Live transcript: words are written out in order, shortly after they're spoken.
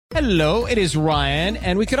Hello, it is Ryan,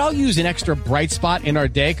 and we could all use an extra bright spot in our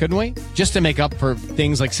day, couldn't we? Just to make up for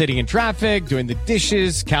things like sitting in traffic, doing the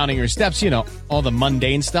dishes, counting your steps, all the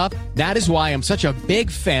mundane stuff. That is why I'm such a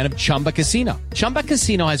big fan of Chumba Casino. Chumba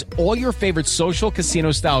Casino has all your favorite social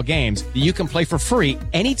casino-style games that you can play for free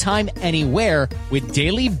anytime, anywhere with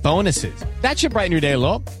daily bonuses. That should brighten your day a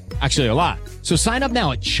little. Actually, a lot. So sign up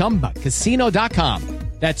now at ChumbaCasino.com.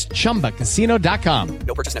 That's ChumbaCasino.com.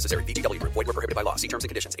 No purchase necessary. VGW Group. Void where prohibited by law. See terms and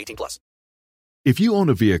conditions. 18+. If you own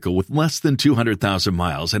a vehicle with less than 200,000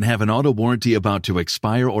 miles and have an auto warranty about to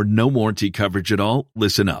expire or no warranty coverage at all,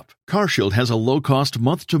 listen up. CarShield has a low-cost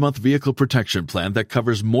month-to-month vehicle protection plan that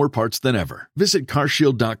covers more parts than ever. Visit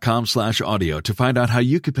carshield.com/audio to find out how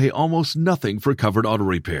you could pay almost nothing for covered auto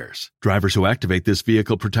repairs. Drivers who activate this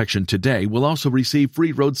vehicle protection today will also receive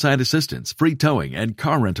free roadside assistance, free towing, and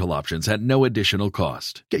car rental options at no additional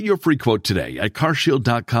cost. Get your free quote today at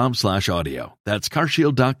carshield.com/audio. That's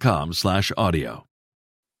carshield.com/audio.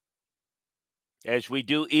 As we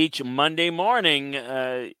do each Monday morning,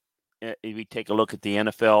 we take a look at the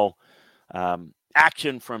NFL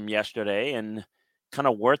action from yesterday and kind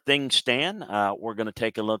of where things stand. We're going to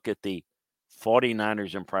take a look at the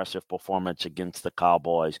 49ers' impressive performance against the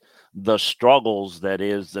Cowboys, the struggles that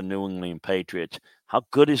is the New England Patriots. How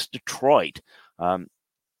good is Detroit?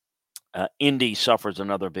 Indy suffers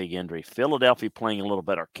another big injury. Philadelphia playing a little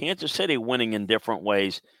better. Kansas City winning in different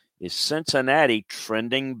ways. Is Cincinnati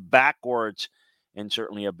trending backwards? And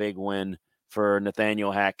certainly a big win for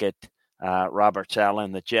Nathaniel Hackett, Robert Saleh,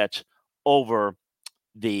 and the Jets over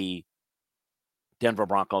the Denver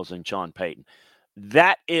Broncos and Sean Payton.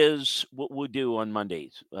 That is what we do on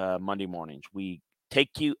Monday mornings. We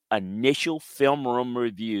take you initial film room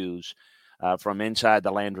reviews from inside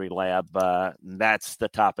the Landry Lab. That's the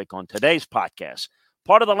topic on today's podcast.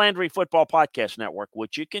 Part of the Landry Football Podcast Network,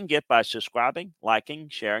 which you can get by subscribing, liking,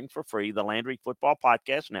 sharing for free, the Landry Football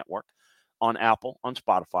Podcast Network on Apple, on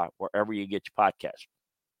Spotify, wherever you get your podcasts.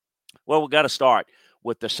 Well, we got to start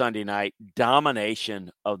with the Sunday night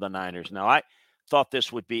domination of the Niners. Now, I thought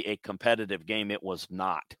this would be a competitive game. It was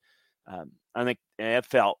not. I think it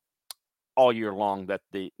felt all year long that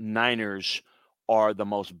the Niners are the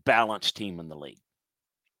most balanced team in the league.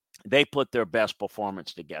 They put their best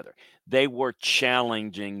performance together. They were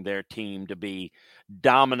challenging their team to be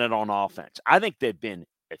dominant on offense. I think they've been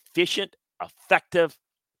efficient, effective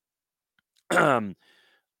on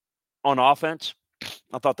offense.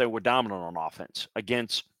 I thought they were dominant on offense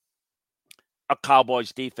against a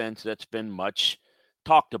Cowboys defense that's been much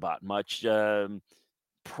talked about, much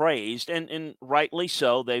praised, and rightly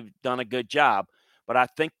so. They've done a good job. But I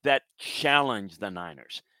think that challenged the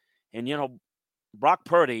Niners. And, Brock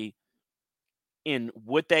Purdy, in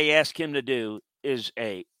what they ask him to do, is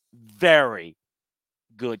a very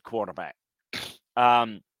good quarterback.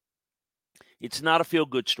 It's not a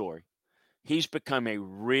feel-good story. He's become a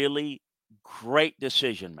really great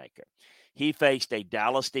decision maker. He faced a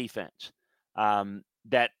Dallas defense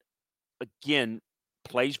that, again,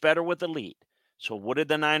 plays better with the lead. So what did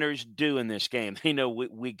the Niners do in this game?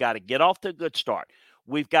 We got to get off to a good start.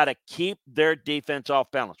 We've got to keep their defense off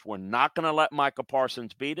balance. We're not going to let Micah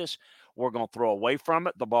Parsons beat us. We're going to throw away from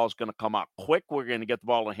it. The ball's going to come out quick. We're going to get the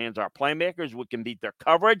ball in the hands of our playmakers. We can beat their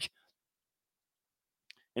coverage.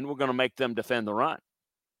 And we're going to make them defend the run.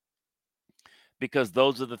 Because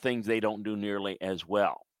those are the things they don't do nearly as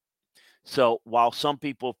well. So while some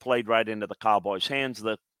people played right into the Cowboys' hands,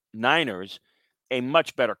 the Niners, a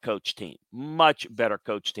much better coach team than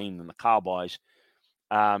the Cowboys,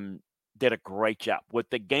 did a great job with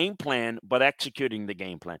the game plan, but executing the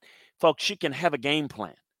game plan. Folks, you can have a game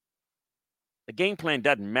plan. The game plan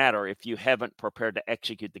doesn't matter if you haven't prepared to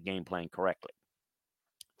execute the game plan correctly.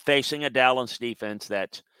 Facing a Dallas defense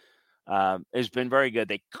that has been very good.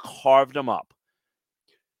 They carved them up.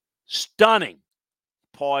 Stunning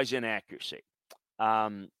poise and accuracy.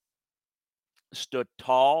 Stood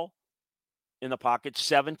tall in the pocket,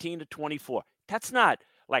 17-24. That's not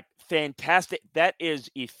like fantastic. That is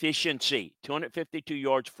efficiency. 252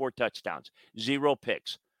 yards, 4 touchdowns, 0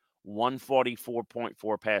 picks,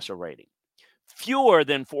 144.4 passer rating. Fewer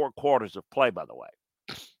than 4 quarters of play, by the way.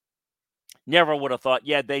 Never would have thought,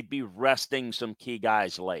 they'd be resting some key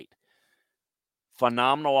guys late.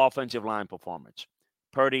 Phenomenal offensive line performance.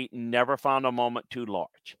 Purdy never found a moment too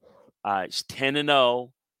large. He's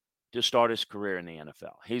 10-0 to start his career in the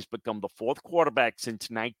NFL. He's become the 4th quarterback since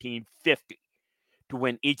 1950 to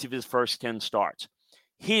win each of his first 10 starts.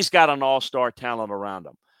 He's got an all-star talent around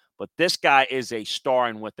him. But this guy is a star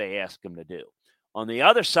in what they ask him to do. On the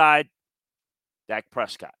other side, Dak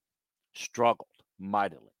Prescott struggled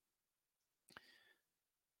mightily.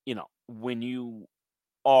 When you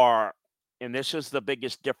are, and this is the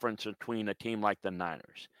biggest difference between a team like the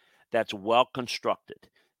Niners, that's well constructed.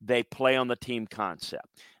 They play on the team concept.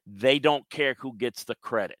 They don't care who gets the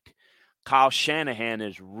credit. Kyle Shanahan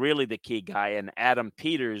is really the key guy, and Adam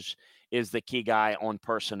Peters is the key guy on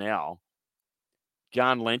personnel.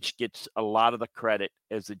 John Lynch gets a lot of the credit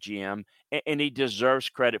as the GM, and he deserves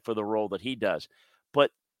credit for the role that he does.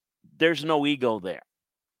 But there's no ego there.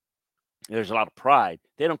 There's a lot of pride.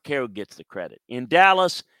 They don't care who gets the credit. In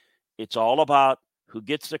Dallas, it's all about who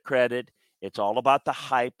gets the credit. It's all about the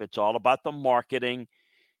hype. It's all about the marketing.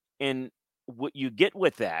 And what you get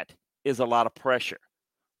with that is a lot of pressure.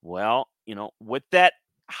 Well, with that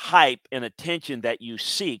hype and attention that you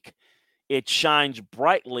seek, it shines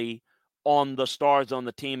brightly on the stars on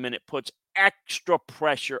the team, and it puts extra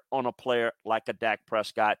pressure on a player like a Dak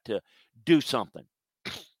Prescott to do something.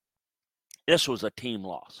 This was a team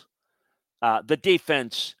loss. The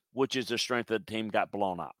defense, which is the strength of the team, got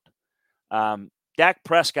blown out. Dak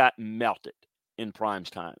Prescott melted in Prime's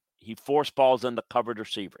time. He forced balls into covered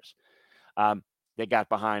receivers. They got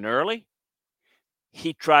behind early.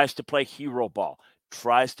 He tries to play hero ball,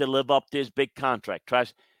 tries to live up to his big contract.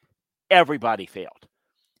 Everybody failed.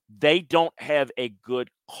 They don't have a good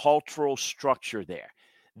cultural structure there.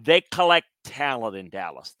 They collect talent in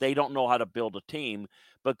Dallas. They don't know how to build a team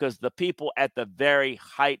because the people at the very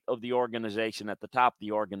height of the organization, at the top of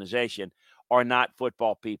the organization, are not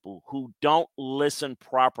football people who don't listen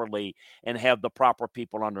properly and have the proper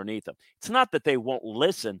people underneath them. It's not that they won't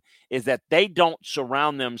listen, is that they don't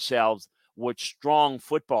surround themselves with strong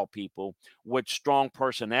football people, with strong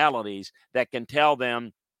personalities that can tell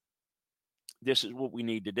them this is what we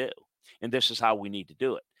need to do, and this is how we need to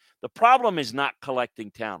do it. The problem is not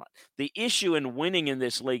collecting talent. The issue in winning in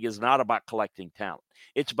this league is not about collecting talent.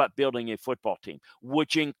 It's about building a football team,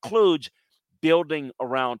 which includes building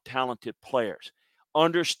around talented players,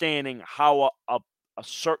 understanding how a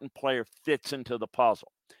certain player fits into the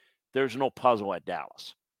puzzle. There's no puzzle at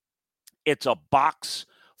Dallas. It's a box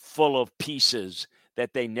full of pieces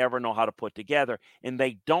that they never know how to put together, and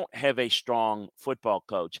they don't have a strong football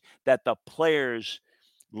coach that the players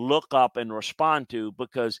look up and respond to,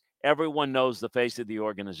 because everyone knows the face of the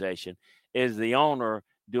organization is the owner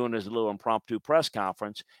doing his little impromptu press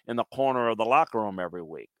conference in the corner of the locker room every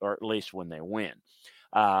week, or at least when they win.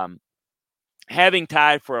 Having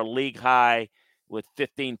tied for a league high with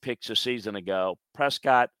 15 picks a season ago,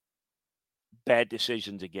 Prescott, bad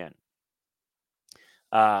decisions again.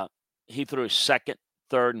 He threw his second,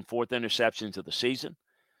 third, and fourth interceptions of the season,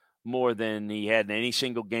 more than he had in any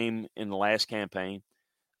single game in the last campaign.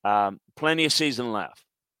 Plenty of season left.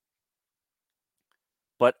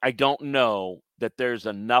 But I don't know that there's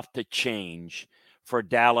enough to change for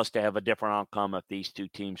Dallas to have a different outcome if these two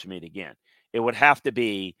teams meet again. It would have to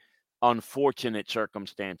be unfortunate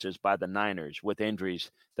circumstances by the Niners with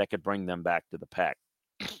injuries that could bring them back to the pack.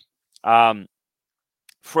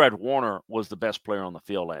 Fred Warner was the best player on the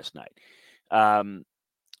field last night.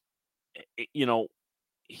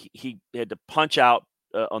 He had to punch out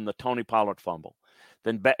on the Tony Pollard fumble.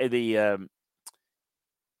 Then the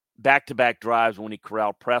back-to-back drives when he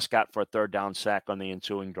corralled Prescott for a third down sack on the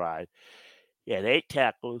ensuing drive. He had 8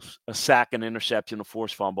 tackles, a sack, an interception, a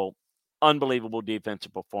forced fumble. Unbelievable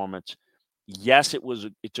defensive performance. Yes,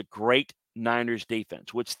 it's a great Niners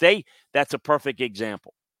defense, that's a perfect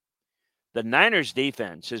example. The Niners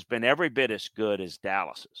defense has been every bit as good as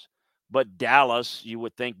Dallas's. But Dallas, you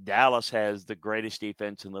would think Dallas has the greatest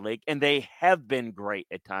defense in the league, and they have been great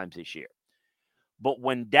at times this year. But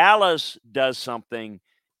when Dallas does something,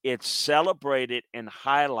 it's celebrated and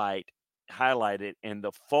highlighted and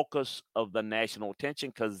the focus of the national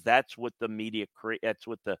attention, because that's what the media that's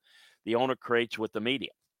what the owner creates with the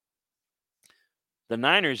media. The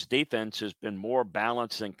Niners defense has been more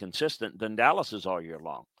balanced and consistent than Dallas's all year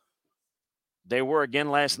long. They were again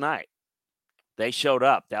last night. They showed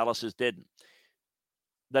up. Dallas's didn't.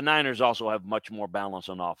 The Niners also have much more balance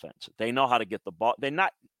on offense. They know how to get the ball.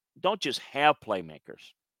 Don't just have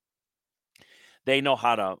playmakers. They know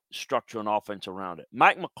how to structure an offense around it.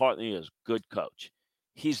 Mike McCarthy is a good coach.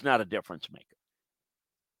 He's not a difference maker.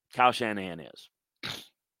 Kyle Shanahan is.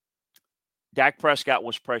 Dak Prescott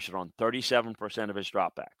was pressured on 37% of his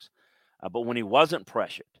dropbacks. But when he wasn't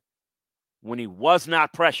pressured, when he was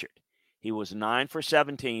not pressured, he was 9 for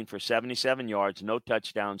 17 for 77 yards, no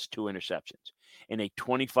touchdowns, 2 interceptions, and a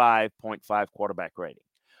 25.5 quarterback rating.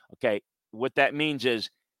 Okay, what that means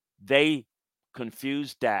is they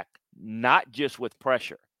confused Dak not just with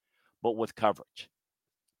pressure, but with coverage.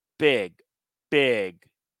 Big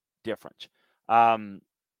difference.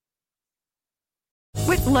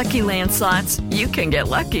 With Lucky Land Slots, you can get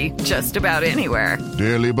lucky just about anywhere.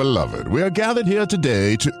 Dearly beloved, we are gathered here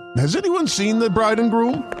today to... Has anyone seen the bride and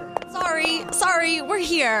groom? Sorry, we're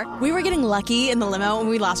here. We were getting lucky in the limo and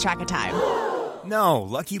we lost track of time. No,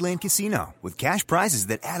 Lucky Land Casino, with cash prizes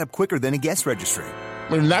that add up quicker than a guest registry.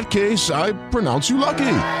 In that case, I pronounce you lucky.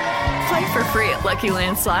 Play for free at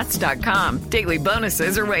LuckyLandSlots.com. Daily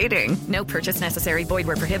bonuses are waiting. No purchase necessary. Void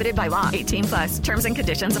where prohibited by law. 18+. Terms and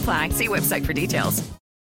conditions apply. See website for details.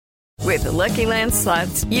 With the Lucky Land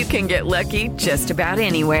Slots, you can get lucky just about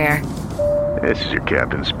anywhere. This is your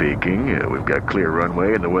captain speaking. We've got clear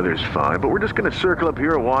runway and the weather's fine, but we're just going to circle up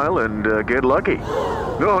here a while and get lucky.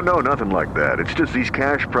 No, nothing like that. It's just these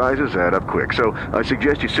cash prizes add up quick. So I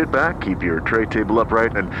suggest you sit back, keep your tray table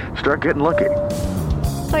upright, and start getting lucky.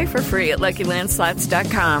 Play for free at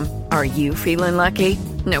LuckyLandSlots.com. Are you feeling lucky?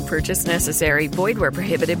 No purchase necessary. Void where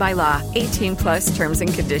prohibited by law. 18+ terms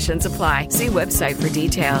and conditions apply. See website for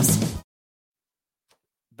details.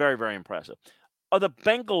 Very, very impressive. Are the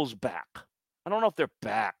Bengals back? I don't know if they're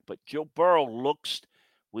back, but Joe Burrow looks,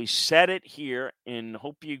 we said it here and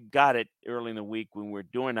hope you got it early in the week when we're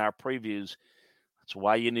doing our previews. That's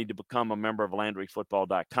why you need to become a member of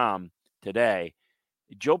LandryFootball.com today.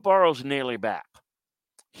 Joe Burrow's nearly back.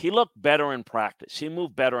 He looked better in practice. He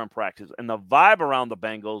moved better in practice. And the vibe around the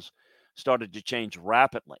Bengals started to change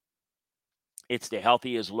rapidly. It's the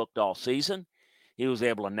healthiest looked all season. He was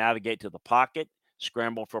able to navigate to the pocket,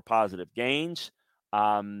 scramble for positive gains.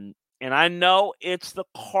 And I know it's the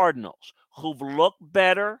Cardinals who've looked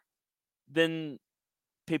better than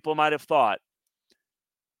people might have thought.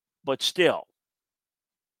 But still,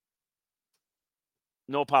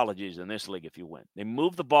 no apologies in this league if you win. They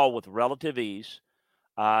moved the ball with relative ease.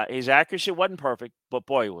 His accuracy wasn't perfect, but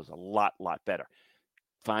boy, it was a lot better.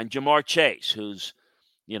 Find Jamar Chase, who's,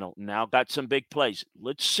 now got some big plays.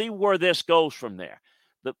 Let's see where this goes from there.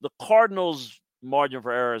 The Cardinals' margin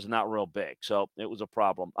for error is not real big, so it was a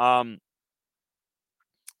problem.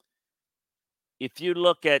 If you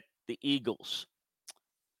look at the Eagles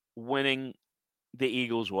winning the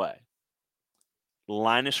Eagles' way,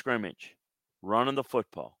 line of scrimmage, running the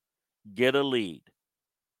football, get a lead,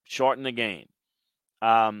 shorten the game.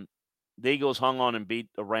 The Eagles hung on and beat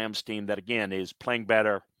the Rams team that, again, is playing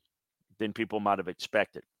better than people might have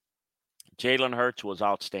expected. Jalen Hurts was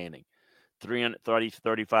outstanding.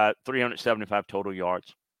 375 total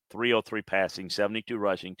yards, 303 passing, 72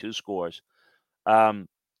 rushing, 2 scores.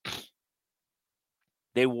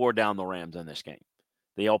 They wore down the Rams in this game.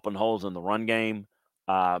 They opened holes in the run game.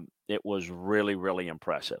 It was really, really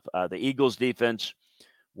impressive. The Eagles' defense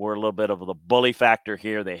were a little bit of the bully factor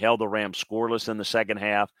here. They held the Rams scoreless in the second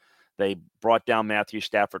half. They brought down Matthew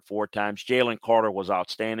Stafford 4 times. Jalen Carter was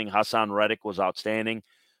outstanding. Hassan Reddick was outstanding.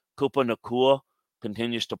 Puka Nacua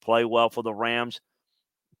continues to play well for the Rams.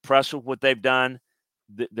 Impressed with what they've done.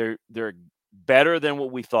 They're better than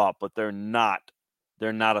what we thought, but they're not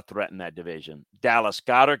a threat in that division. Dallas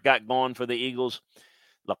Goedert got going for the Eagles.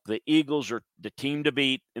 Look, the Eagles are the team to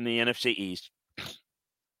beat in the NFC East.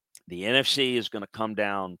 The NFC is going to come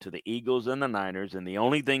down to the Eagles and the Niners, and the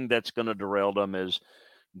only thing that's going to derail them is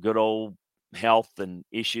good old health and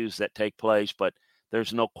issues that take place, but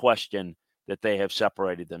there's no question that they have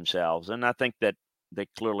separated themselves, and I think that they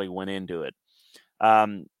clearly went into it.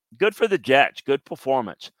 Good for the Jets, good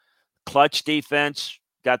performance. Clutch defense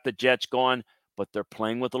got the Jets going, but they're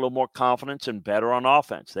playing with a little more confidence and better on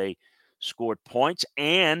offense. They scored points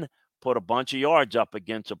and put a bunch of yards up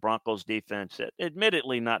against a Broncos defense that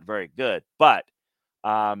admittedly not very good, but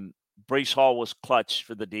Breece Hall was clutch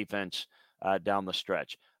for the defense down the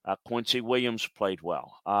stretch. Quincy Williams played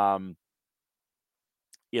well.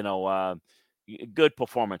 Good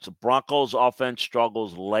performance. The Broncos offense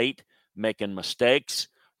struggles late, making mistakes.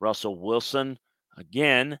 Russell Wilson,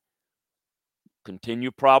 again, continue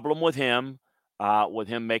problem with him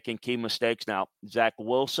making key mistakes. Now, Zach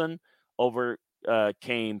Wilson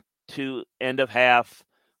overcame 2 end-of-half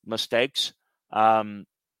mistakes. The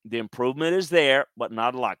improvement is there, but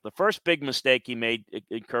not a lot. The first big mistake he made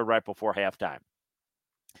occurred right before halftime.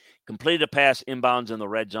 Completed a pass inbounds in the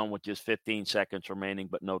red zone with just 15 seconds remaining,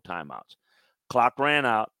 but no timeouts. Clock ran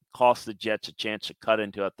out, cost the Jets a chance to cut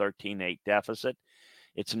into a 13-8 deficit.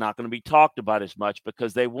 It's not going to be talked about as much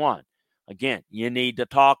because they won. Again, you need to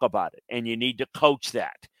talk about it, and you need to coach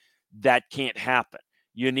that. That can't happen.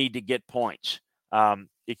 You need to get points.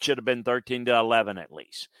 It should have been 13-11 at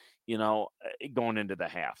least, going into the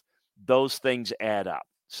half. Those things add up.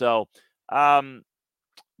 So, then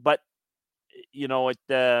you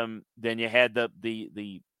had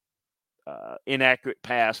the inaccurate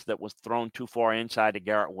pass that was thrown too far inside to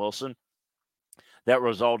Garrett Wilson. that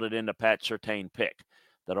resulted in the Pat Surtain pick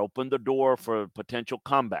that opened the door for a potential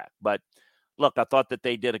comeback. But look, I thought that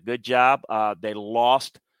they did a good job. They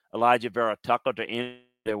lost Elijah Vera Tucker to end.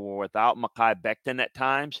 They were without Mekhi Becton at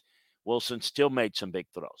times. Wilson still made some big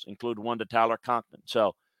throws, including one to Tyler Conklin.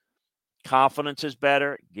 So confidence is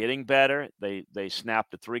better, getting better. They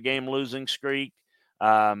snapped a 3-game losing streak,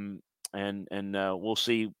 and we'll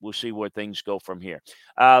see where things go from here.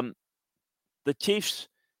 The Chiefs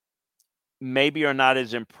maybe are not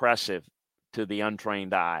as impressive to the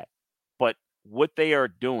untrained eye, but what they are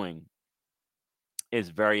doing is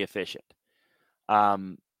very efficient.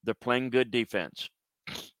 They're playing good defense.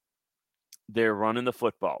 They're running the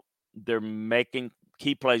football. They're making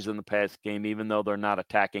key plays in the pass game, even though they're not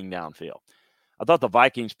attacking downfield. I thought the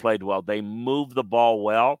Vikings played well. They moved the ball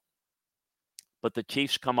well, but the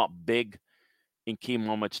Chiefs come up big in key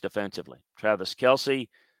moments defensively. Travis Kelce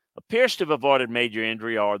appears to have avoided major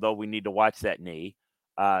injury, although we need to watch that knee.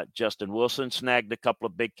 Justin Wilson snagged a couple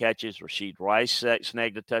of big catches. Rashid Rice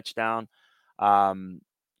snagged a touchdown. Mahomes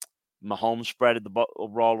spreaded the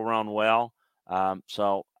ball around well.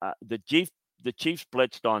 So the Chiefs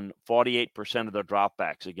blitzed on 48% of their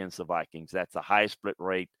dropbacks against the Vikings. That's the highest split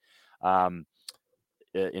rate in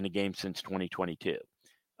a game since 2022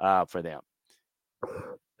 for them.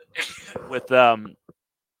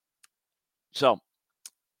 So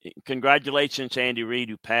congratulations to Andy Reid,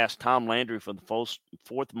 who passed Tom Landry for the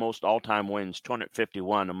fourth most all-time wins,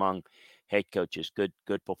 251 among head coaches. Good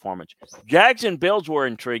performance. Jags and Bills were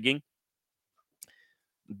intriguing.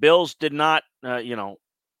 Bills did not,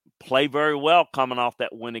 play very well coming off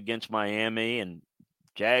that win against Miami, and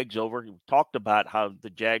Jags talked about how the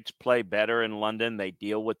Jags play better in London. They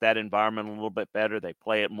deal with that environment a little bit better. They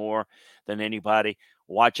play it more than anybody.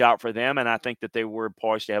 Watch out for them, and I think that they were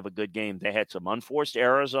poised to have a good game. They had some unforced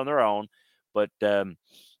errors on their own, but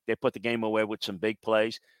they put the game away with some big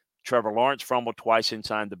plays. Trevor Lawrence fumbled twice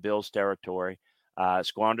inside the Bills' territory,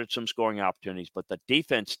 squandered some scoring opportunities, but the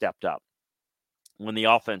defense stepped up when the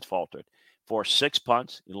offense faltered. For 6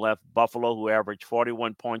 punts, he left Buffalo, who averaged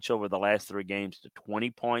 41 points over the last 3 games, to 20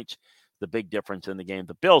 points. The big difference in the game.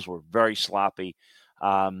 The Bills were very sloppy,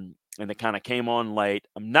 and they kind of came on late.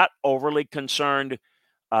 I'm not overly concerned. It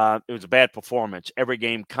was a bad performance. Every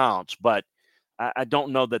game counts, but I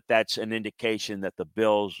don't know that that's an indication that the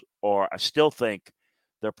Bills I still think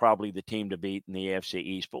they're probably the team to beat in the AFC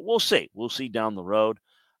East, but we'll see. We'll see down the road.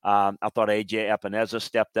 I thought A.J. Epineza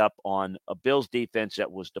stepped up on a Bills defense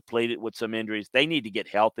that was depleted with some injuries. They need to get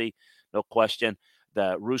healthy, no question.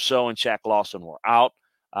 The Russo and Shaq Lawson were out.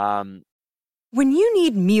 When you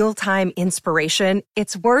need mealtime inspiration,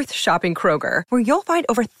 it's worth shopping Kroger, where you'll find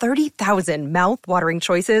over 30,000 mouth-watering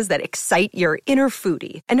choices that excite your inner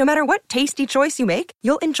foodie. And no matter what tasty choice you make,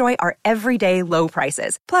 you'll enjoy our everyday low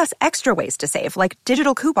prices, plus extra ways to save, like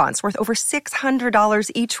digital coupons worth over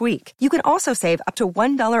 $600 each week. You can also save up to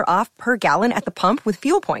 $1 off per gallon at the pump with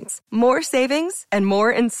fuel points. More savings and more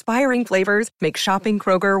inspiring flavors make shopping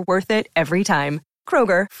Kroger worth it every time.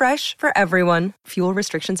 Kroger, fresh for everyone. Fuel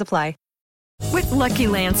restrictions apply. With Lucky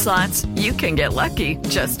Land Slots, you can get lucky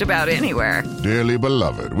just about anywhere. Dearly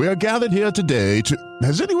beloved, we are gathered here today to...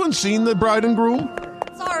 Has anyone seen the bride and groom?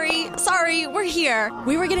 Sorry, we're here.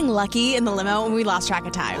 We were getting lucky in the limo and we lost track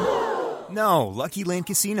of time. No, Lucky Land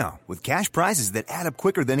Casino, with cash prizes that add up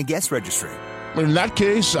quicker than a guest registry. In that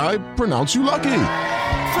case, I pronounce you lucky.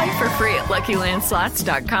 Play for free at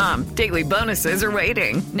LuckyLandSlots.com. Daily bonuses are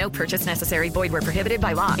waiting. No purchase necessary. Void where prohibited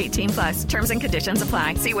by law. 18+. Terms and conditions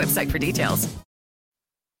apply. See website for details.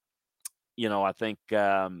 I think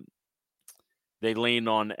they leaned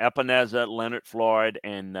on Epineza, Leonard Floyd,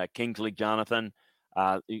 and Kingsley Jonathan.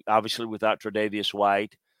 Obviously, without Tre'Davious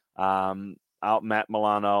White, out Matt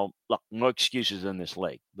Milano. Look, no excuses in this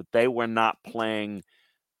league, but they were not playing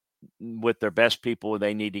with their best people.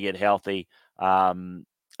 They need to get healthy.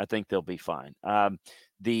 I think they'll be fine.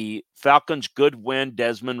 The Falcons' good win.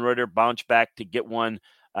 Desmond Ridder bounced back to get one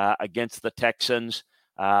against the Texans.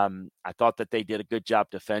 I thought that they did a good job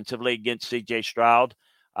defensively against C.J. Stroud.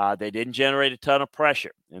 They didn't generate a ton of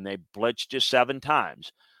pressure, and they blitzed just 7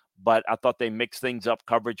 times. But I thought they mixed things up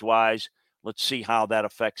coverage-wise. Let's see how that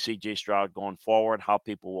affects C.J. Stroud going forward, how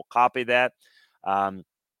people will copy that.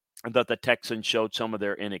 I thought the Texans showed some of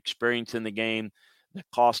their inexperience in the game that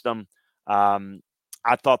cost them.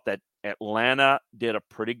 I thought that Atlanta did a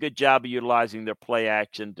pretty good job of utilizing their play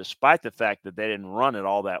action, despite the fact that they didn't run it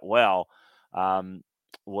all that well,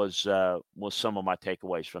 was some of my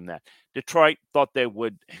takeaways from that. Detroit thought they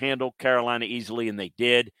would handle Carolina easily, and they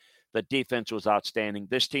did. The defense was outstanding.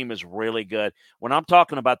 This team is really good. When I'm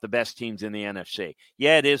talking about the best teams in the NFC,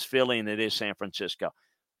 yeah, it is Philly and it is San Francisco.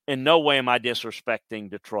 in no way am I disrespecting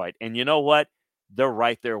Detroit. And you know what? They're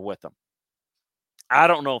right there with them. I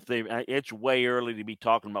don't know if it's way early to be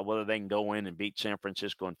talking about whether they can go in and beat San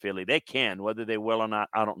Francisco and Philly. They can. Whether they will or not,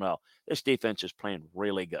 I don't know. This defense is playing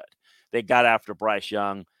really good. They got after Bryce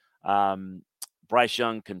Young. Bryce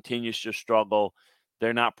Young continues to struggle.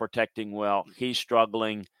 They're not protecting well. He's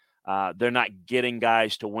struggling. They're not getting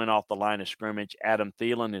guys to win off the line of scrimmage. Adam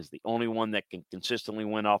Thielen is the only one that can consistently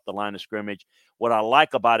win off the line of scrimmage. What I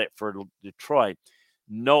like about it for Detroit,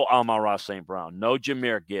 no Amon-Ra St. Brown, no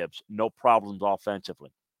Jahmyr Gibbs, no problems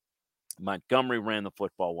offensively. Montgomery ran the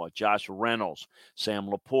football well. Josh Reynolds, Sam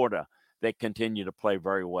Laporta, they continue to play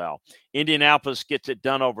very well. Indianapolis gets it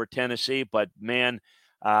done over Tennessee, but, man,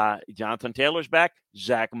 Jonathan Taylor's back.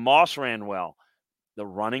 Zach Moss ran well. The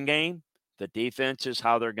running game, the defense is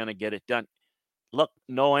how they're going to get it done. Look,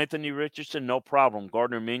 no Anthony Richardson, no problem.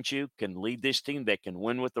 Gardner Minshew can lead this team. They can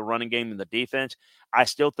win with the running game and the defense. I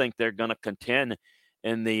still think they're going to contend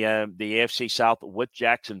in the AFC South with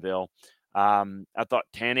Jacksonville. I thought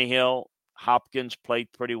Tannehill, Hopkins played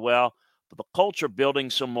pretty well, but the Colts are building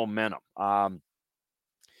some momentum. I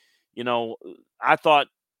thought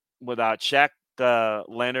without Shaq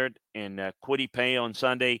Leonard and Kwity Paye on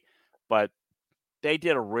Sunday, but they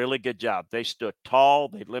did a really good job. They stood tall.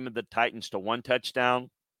 They limited the Titans to one touchdown.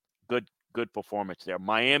 Good performance there.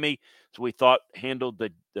 Miami, as we thought, handled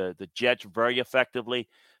the Jets very effectively.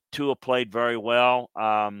 Tua played very well,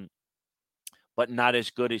 but not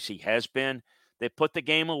as good as he has been. They put the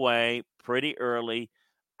game away pretty early.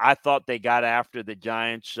 I thought they got after the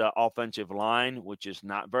Giants' offensive line, which is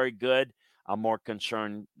not very good. I'm more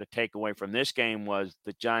concerned the takeaway from this game was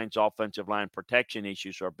the Giants' offensive line protection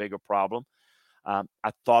issues are a bigger problem. I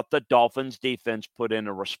thought the Dolphins' defense put in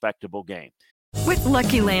a respectable game. With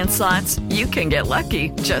Lucky Land Slots, you can get lucky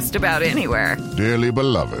just about anywhere. Dearly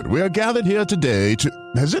beloved, we are gathered here today to...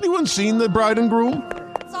 Has anyone seen the bride and groom?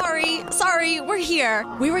 Sorry, we're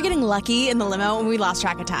here. We were getting lucky in the limo and we lost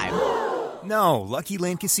track of time. No, Lucky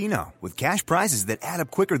Land Casino, with cash prizes that add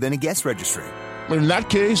up quicker than a guest registry. In that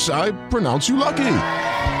case, I pronounce you lucky.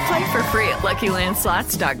 Play for free at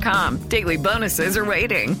LuckyLandSlots.com. Daily bonuses are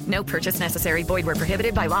waiting. No purchase necessary. Void where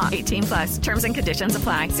prohibited by law. 18+. Terms and conditions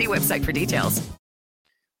apply. See website for details.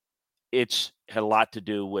 It's had a lot to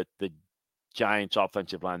do with the Giants'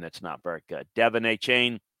 offensive line that's not very good. Devin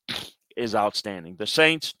Achane is outstanding. The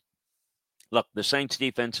Saints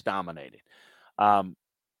defense dominated.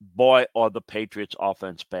 Boy, are the Patriots'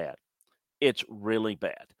 offense bad. It's really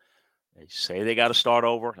bad. They say they got to start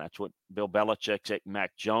over. That's what Bill Belichick said.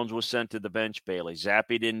 Mac Jones was sent to the bench. Bailey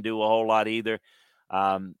Zappi didn't do a whole lot either.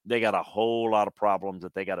 They got a whole lot of problems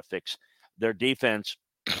that they got to fix. Their defense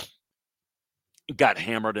got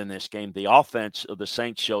hammered in this game. The offense of the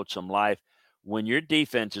Saints showed some life. When your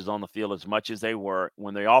defense is on the field as much as they were,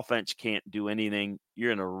 when the offense can't do anything,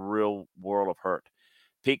 you're in a real world of hurt.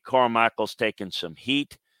 Pete Carmichael's taken some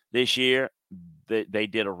heat this year. They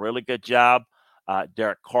did a really good job.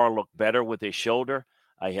 Derek Carr looked better with his shoulder.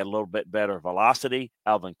 He had a little bit better velocity.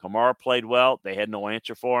 Alvin Kamara played well. They had no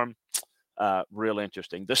answer for him. Real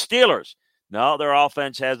interesting. The Steelers, no, their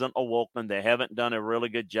offense hasn't awoken. They haven't done a really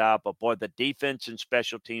good job. But, boy, the defense and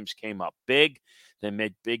special teams came up big. They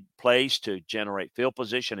made big plays to generate field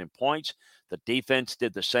position and points. The defense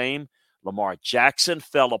did the same. Lamar Jackson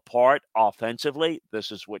fell apart offensively.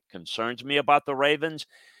 This is what concerns me about the Ravens,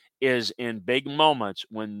 is in big moments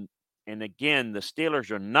when – and again, the Steelers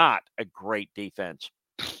are not a great defense,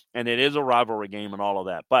 and it is a rivalry game and all of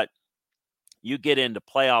that. But you get into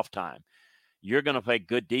playoff time, you're going to play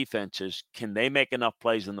good defenses. Can they make enough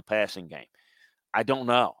plays in the passing game? I don't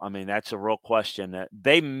know. I mean, that's a real question.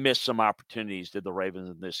 They missed some opportunities, did the Ravens,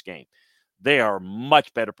 in this game. They are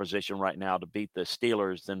much better position right now to beat the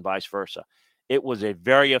Steelers than vice versa. It was a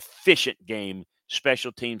very efficient game,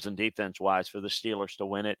 special teams and defense-wise, for the Steelers to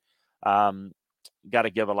win it. Got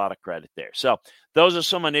to give a lot of credit there. So those are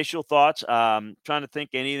some initial thoughts. Trying to think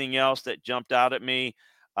anything else that jumped out at me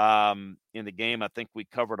in the game. I think we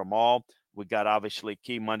covered them all. We got obviously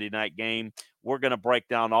key Monday night game. We're going to break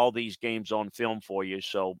down all these games on film for you.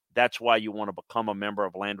 So that's why you want to become a member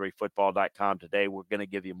of LandryFootball.com today. We're going to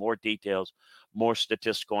give you more details, more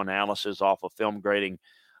statistical analysis off of film grading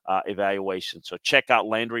evaluation. So check out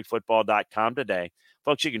LandryFootball.com today.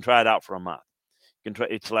 Folks, you can try it out for a month.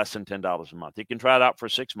 It's less than $10 a month. You can try it out for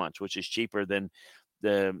 6 months, which is cheaper than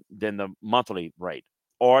the monthly rate.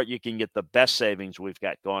 Or you can get the best savings we've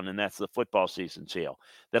got going, and that's the football season sale.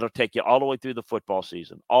 That'll take you all the way through the football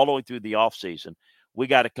season, all the way through the off season. We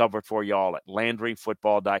got it covered for you all at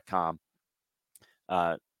LandryFootball.com.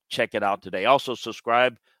 Check it out today. Also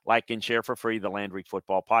subscribe, like, and share for free the Landry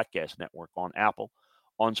Football Podcast Network on Apple,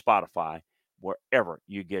 on Spotify, wherever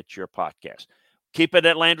you get your podcast. Keep it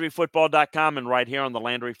at LandryFootball.com, and right here on the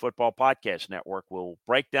Landry Football Podcast Network, we'll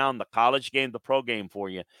break down the college game, the pro game for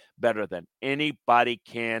you better than anybody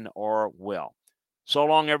can or will. So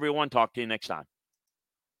long, everyone. Talk to you next time.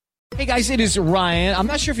 Hey guys, it is Ryan. I'm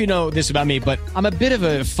not sure if you know this about me, but I'm a bit of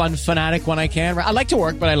a fun fanatic when I can. I like to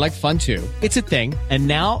work, but I like fun too. It's a thing. And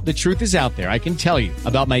now the truth is out there. I can tell you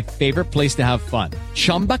about my favorite place to have fun.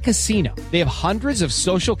 Chumba Casino. They have hundreds of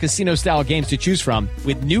social casino style games to choose from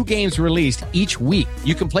with new games released each week.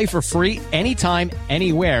 You can play for free anytime,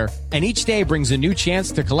 anywhere. And each day brings a new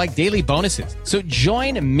chance to collect daily bonuses. So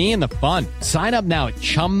join me in the fun. Sign up now at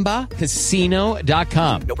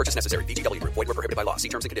ChumbaCasino.com. No purchase necessary. VGW Group. Void where prohibited by law. See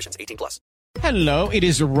terms and conditions. 18+. Hello, it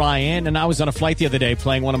is Ryan, and I was on a flight the other day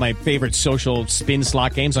playing one of my favorite social spin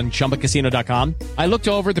slot games on ChumbaCasino.com. I looked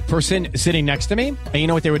over the person sitting next to me, and you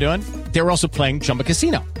know what they were doing? They were also playing Chumba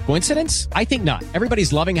Casino. Coincidence? I think not.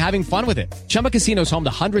 Everybody's loving having fun with it. Chumba Casino is home to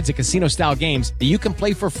hundreds of casino-style games that you can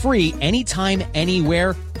play for free anytime,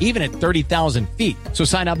 anywhere, even at 30,000 feet. So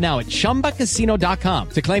sign up now at ChumbaCasino.com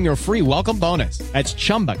to claim your free welcome bonus. That's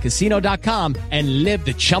ChumbaCasino.com and live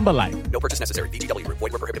the Chumba life. No purchase necessary. VGW Group.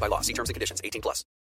 Void where prohibited by law. See terms and conditions. 18+.